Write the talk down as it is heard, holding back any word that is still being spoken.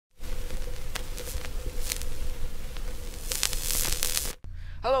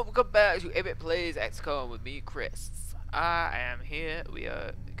Hello, welcome back to Ebit Plays XCOM with me, Chris. I am here. We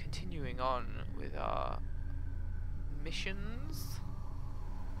are continuing on with our missions.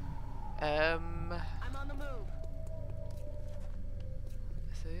 I'm on the move.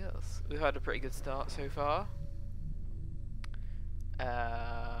 So yes, we've had a pretty good start so far.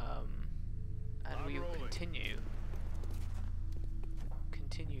 And we will continue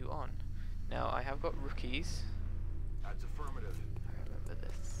on. Now I have got rookies. That's affirmative. I remember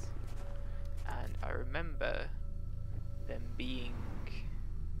this. And I remember them being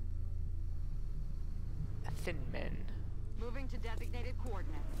thin men Moving to designated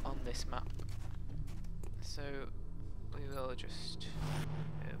coordinates. on this map. So we will just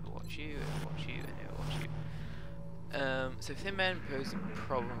overwatch you, overwatch you, and overwatch you. So thin men pose a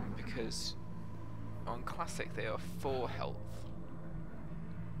problem because on classic they are 4 health.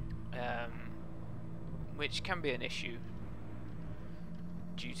 Which can be an issue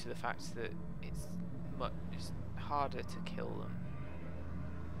due to the fact that it's much harder to kill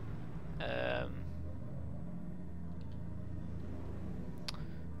them.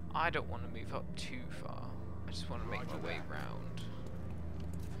 I don't want to move up too far. I just want to make my way round.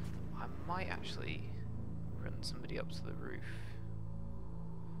 I might actually run somebody up to the roof.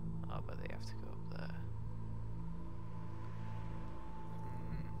 Oh, but they have to go up there.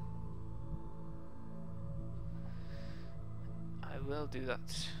 I will do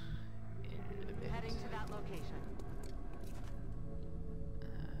that in a bit. Heading to that location.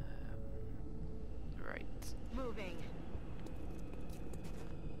 Right. Moving.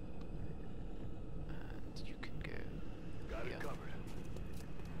 And you can go. Got it covered.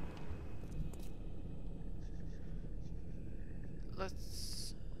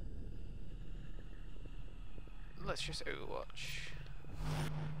 Let's just overwatch.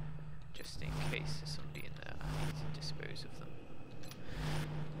 Just in case there's somebody in there, I need to dispose of them.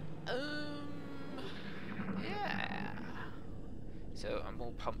 Yeah. So I'm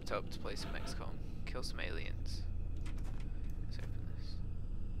all pumped up to play some XCOM, kill some aliens. Let's open this.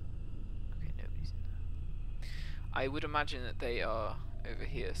 Okay, nobody's in there. I would imagine that they are over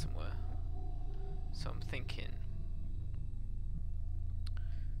here somewhere. So I'm thinking,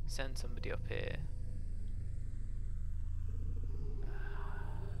 send somebody up here.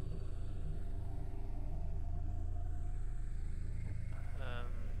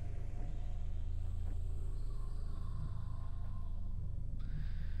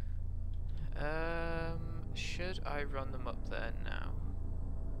 Should I run them up there now?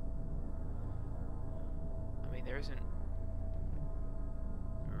 I mean, there isn't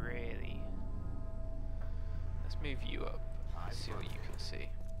really. Let's move you up. See what you can see.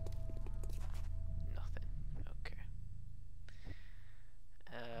 Nothing. Okay.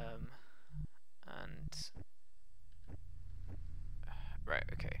 And right.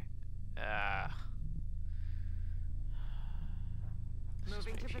 Okay.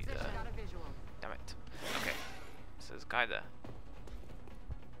 Moving to position. Got a visual. Damn it. Okay. So there's a guy there.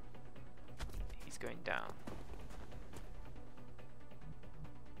 He's going down.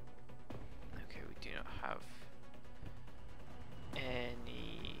 Okay, we do not have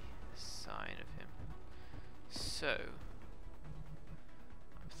any sign of him. So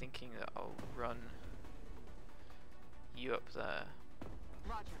I'm thinking that I'll run you up there.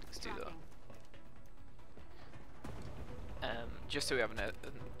 Roger. Let's do that. Just so we have a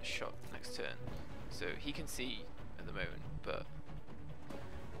shot next turn. So he can see at the moment, but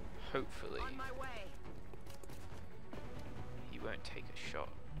hopefully On my way. he won't take a shot.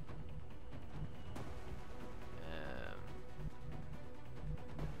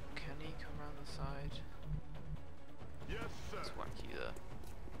 Can he come around the side? Yes, sir. Let's whack you there.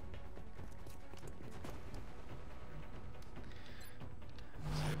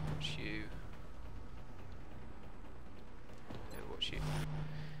 So watch you. No, watch you.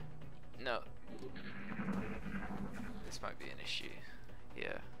 No. This might be an issue.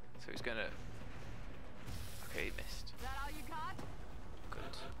 Yeah. So he's gonna. Okay, he missed. Is that all you got?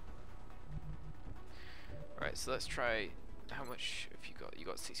 Good. Right, so let's try. How much have you got? You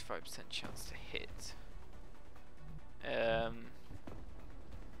got 65% chance to hit. The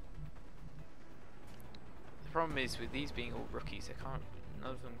problem is with these being all rookies, they can't.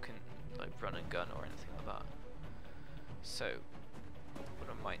 None of them can like run and gun or anything like that. So what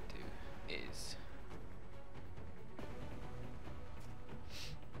I might do is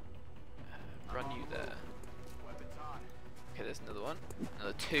run you there. Weapons on. Okay, there's another one.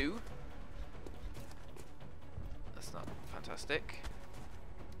 Another 2. That's not fantastic.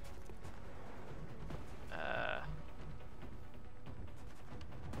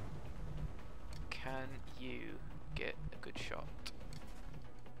 Can you get a good shot?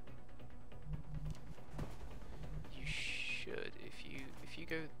 if you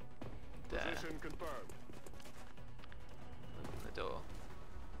go there, Position confirmed. open the door.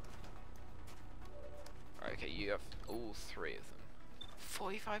 Right, okay, you have all three of them.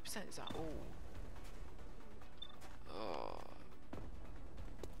 45%, is that all? Oh.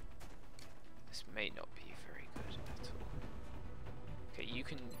 This may not be very good at all. Okay, you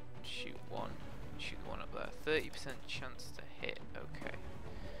can shoot one. Shoot the one up there. 30% chance to hit. Okay.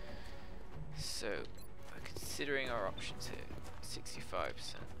 So, considering our options here,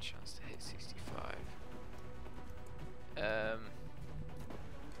 65% chance to hit 65.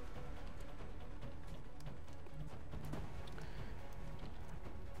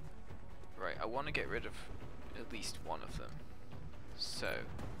 Right, I want to get rid of at least one of them. So,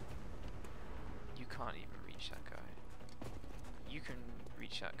 you can't even reach that guy. You can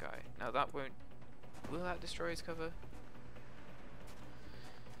reach that guy. Now that won't... Will that destroy his cover?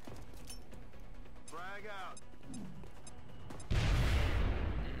 Frag out.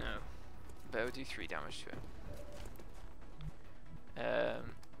 No. But it will do 3 damage to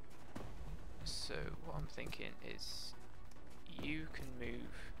him. So what I'm thinking is you can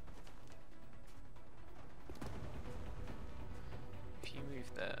move. If you move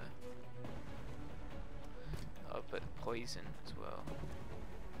there, oh, but poison as well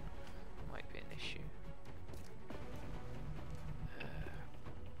might be an issue.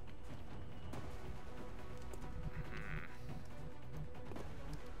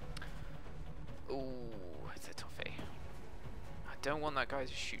 Ooh, it's a toughie. I don't want that guy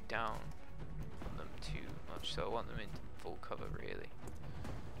to shoot down on them too much, so I want them in full cover really.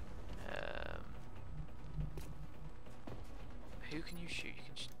 Who can you shoot? You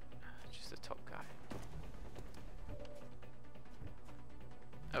can just the top guy.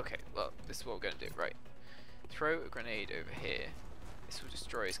 Okay, well, this is what we're going to do, right. Throw a grenade over here. This will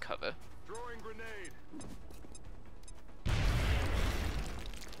destroy his cover. Throwing grenade.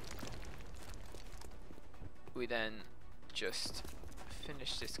 We then just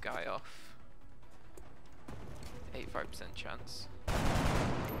finish this guy off. 85% chance.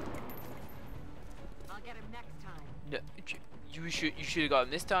 I'll get him next time. No, you should have got him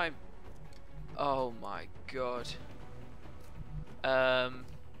this time. Oh my god.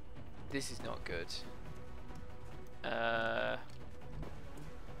 This is not good. Right,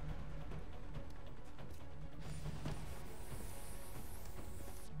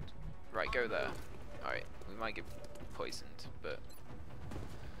 go there. Alright, we might get poisoned, but...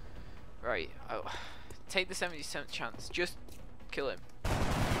 Right, I'll take the 70% chance. Just kill him.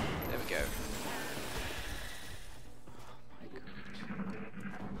 There we go. Oh my god.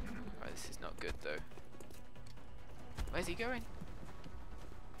 Right, this is not good though. Where's he going?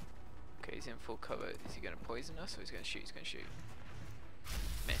 Okay, he's in full cover. Is he going to poison us or is he going to shoot? He's going to shoot.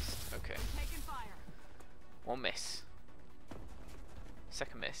 Missed. Okay. Taking fire. One miss.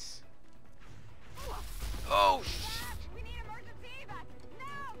 Second miss. Oh! We need emergency evac.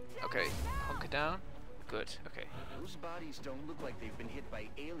 No! Okay, hunker down. Good, okay. Those bodies don't look like they've been hit by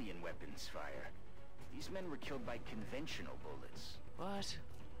alien weapons fire. These men were killed by conventional bullets. What?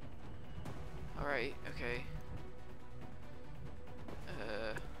 Alright, okay.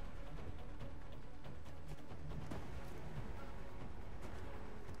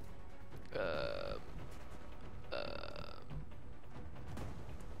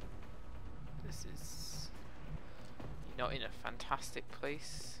 This is... You're not in a fantastic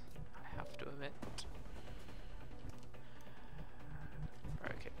place, I have to admit.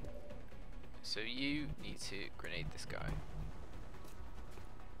 Right, okay. So you need to grenade this guy.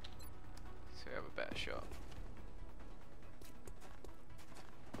 So we have a better shot.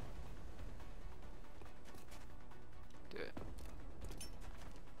 Do it.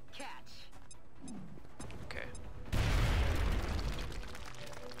 Catch. Okay.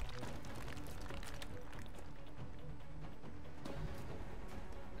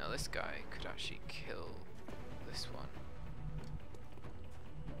 Now this guy could actually kill this one.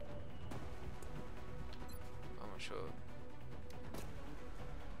 I'm not sure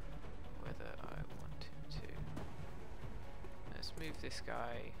whether I want him to. Let's move this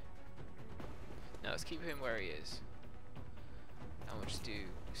guy. No, let's keep him where he is. And we'll just do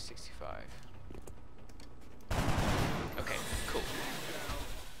 65. Okay, cool.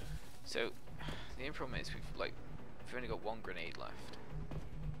 So the only problem is we've only got one grenade left.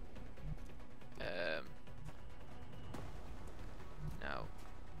 Now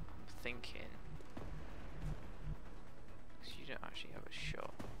I'm thinking, because you don't actually have a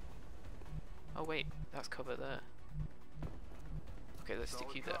shot. Oh wait, that's cover there. Okay, let's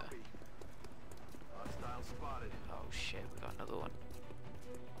stick you there. Copy. Hostile spotted. Oh shit, we got another one.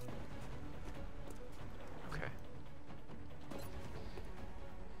 Okay.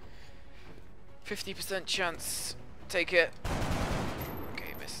 50% chance. Take it.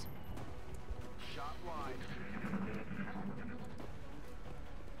 Okay, miss. Shot wide.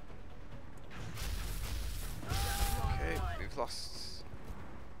 Okay, we've lost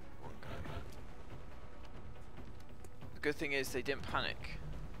one guy. The good thing is they didn't panic.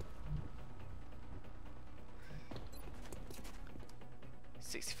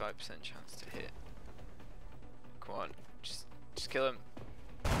 65% chance to hit. Come on, just kill him.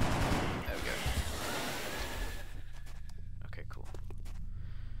 There we go. Okay, cool.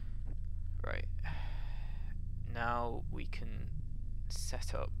 Right. Now we can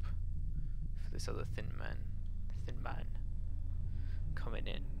set up for this other thin man coming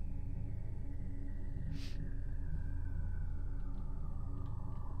in.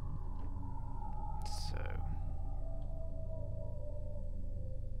 So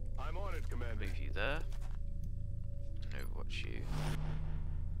I'm on it, Commander. leave you there. Overwatch you.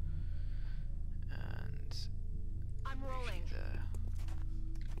 And I'm move rolling. you there.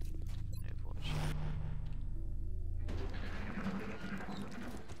 Overwatch you.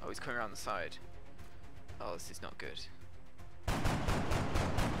 Oh, he's coming around the side. Oh, this is not good.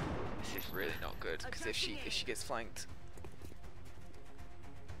 This is really not good, because if she gets flanked.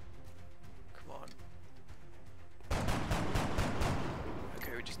 Come on.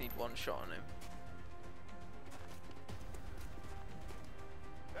 Okay, we just need one shot on him.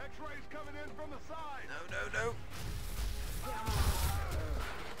 X-rays coming in from the side. No.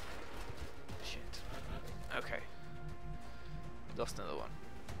 Shit. Okay. Lost another one.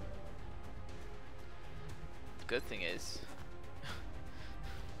 The good thing is...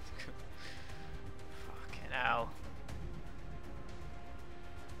 Fucking hell.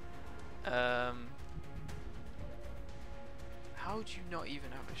 How would you not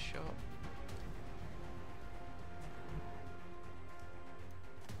even have a shot?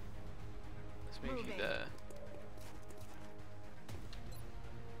 Let's move you Moving. there.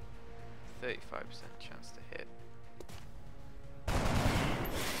 35% chance to hit.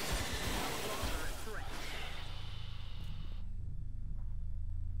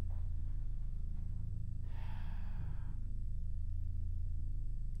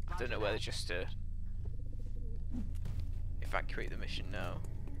 I don't know whether just to evacuate the mission now,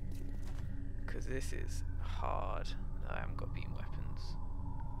 because this is hard. I haven't got beam weapons.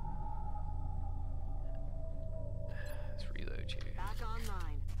 Let's reload you. Back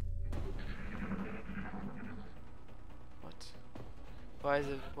online. What?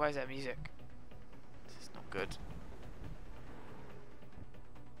 Why is that music? This is not good.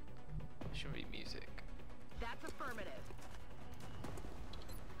 There shouldn't be music. That's affirmative.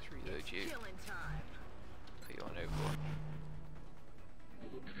 Let's reload you. Killing time. Put you on Overwatch.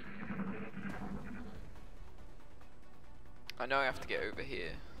 I know I have to get over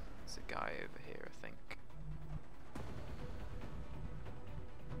here. There's a guy over here, I think.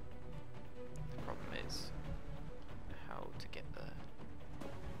 The problem is how to get there.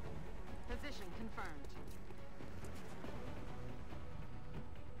 Position confirmed.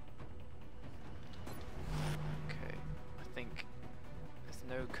 Okay, I think there's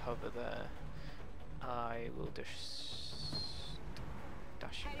no cover there. I will just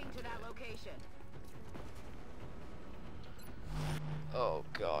dash Heading around to that here. location. Oh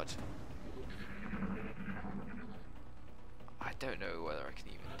god. I don't know whether I can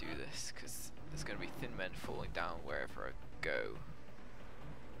even do this, because there's going to be thin men falling down wherever I go.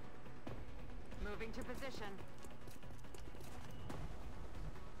 Moving to position.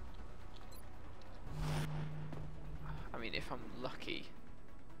 I mean, if I'm lucky,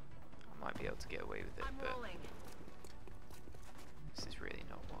 I might be able to get away with it, I'm but rolling. this is really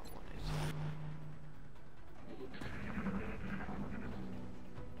not what I wanted.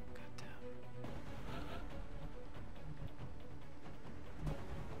 God damn.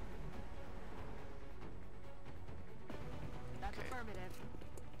 That's Okay. affirmative.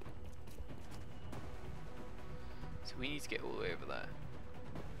 So we need to get all the way over there.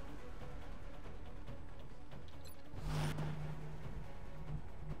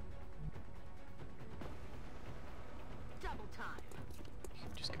 Double time. You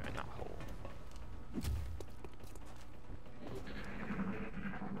can just go in that hole.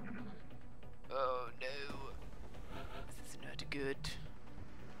 Oh no. This is not good.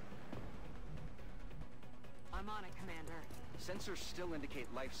 I'm on it, Commander. Sensors still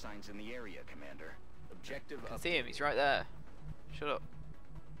indicate life signs in the area, Commander. Objective I can up. see him, he's right there. Shut up.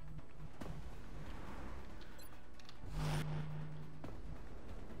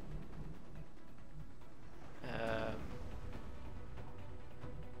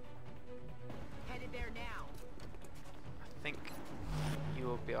 Headed there now. I think you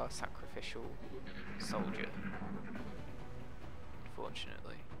will be able a sacrificial soldier,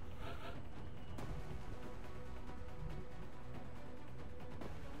 unfortunately.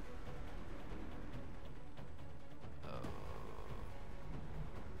 Oh,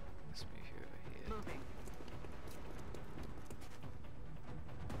 let's move you over here. Moving.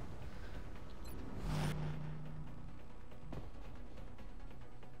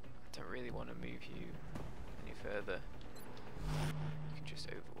 I don't really want to move you any further. You can just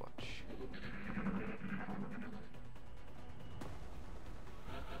overwatch.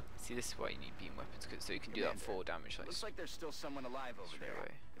 See, this is why you need beam weapons, so you can do that 4 damage. Looks like there's still someone alive over straight there.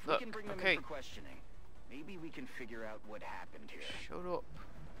 away. If Look, we can bring them okay. in for questioning, maybe we can figure out what happened here. Shut up.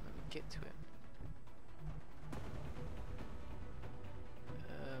 Let me get to him.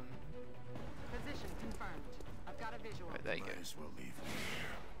 Position confirmed. I've got a visual. Right, there you go. Might as well leave me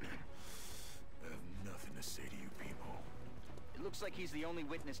here. I have nothing to say to you people. It looks like he's the only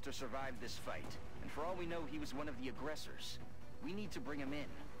witness to survive this fight, and for all we know, he was one of the aggressors. We need to bring him in,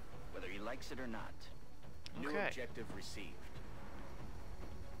 whether he likes it or not. New Okay. objective received.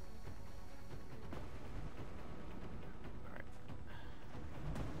 Alright.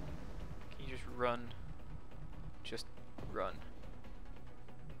 Can you just run? Just run.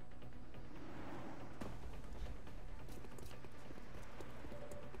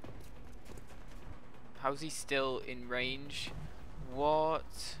 How's he still in range?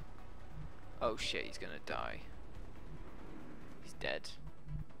 What? Oh shit, he's gonna die. He's dead.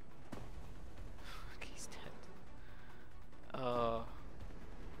 Fuck, he's dead. Oh.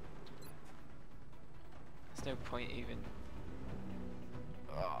 There's no point even.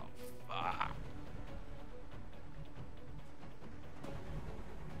 Oh, fuck.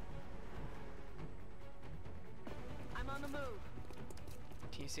 I'm on the move.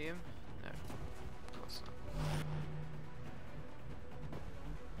 Can you see him? No. Of course not.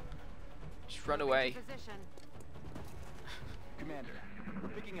 Just run Moving away. to Position. Commander, we're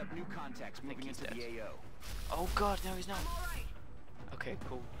picking up new contacts moving he's into the dead. AO. Oh god, no he's not. I'm all right. Okay,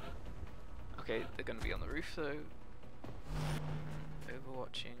 cool. Okay, they're gonna be on the roof though.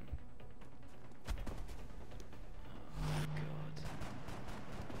 Overwatching. Oh god.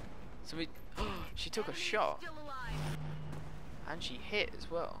 Somebody. She took a Enemy shot Still alive. and she hit as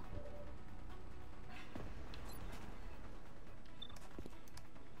well.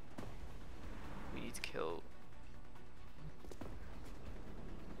 We need to kill.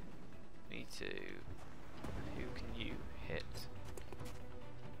 We need to. Who can you hit?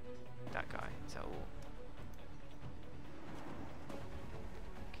 That guy. Is that all?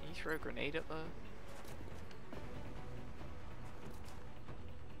 Can you throw a grenade up there?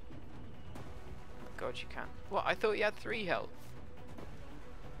 God, you can. What? I thought you had 3 health.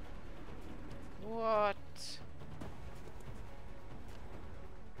 What?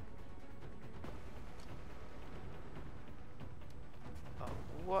 Oh,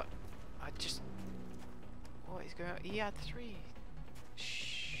 what? I just. What is going on? He had 3.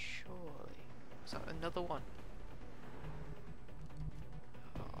 Surely. Was that another one?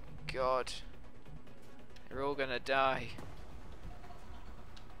 Oh, God. They're all gonna die.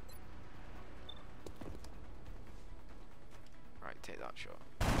 Right, take that shot.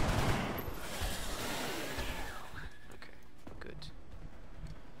 Okay, good.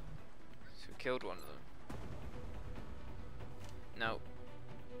 So we killed one of them. Now,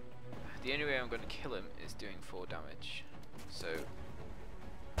 the only way I'm going to kill him is doing 4 damage. So,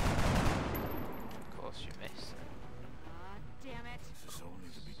 of course you miss. Ah, damn it. This is only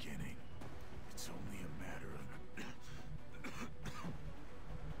the beginning. It's only a matter of...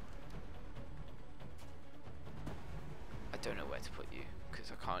 I don't know where to put you,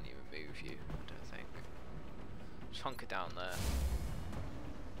 because I can't even move you, I don't think. Just hunker down there.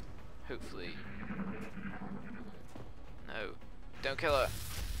 Hopefully. No. Don't kill her!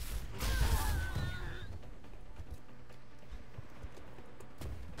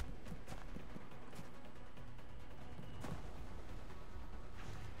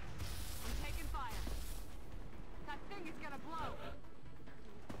 I'm taking fire. That thing is gonna blow.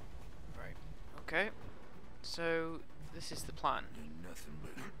 Right. Okay. So, this is the plan. You're nothing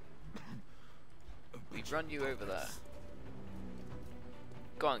but... We run you over there.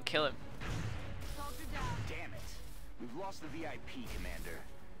 Go on, kill him. Soldier down. Damn it. We've lost the VIP, Commander.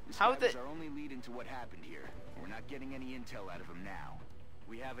 This How guy was the- our only lead into what happened here. We're not getting any intel out of him now.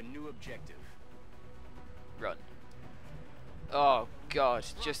 We have a new objective. Run. Oh god,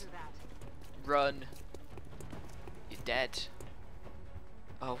 just Roger that. run. You're dead.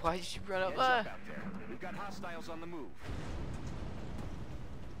 Oh, why did you run up Heads up there? out there. We've got hostiles on the move.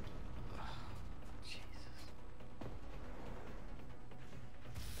 Jesus.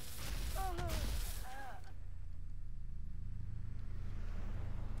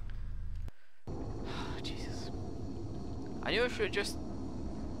 I knew I should have just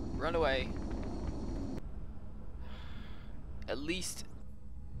run away. At least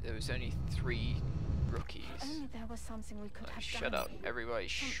there was only 3 rookies. Only there was something we could have Shut done. up, everybody,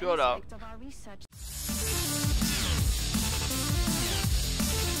 Some shut up. aspect of our research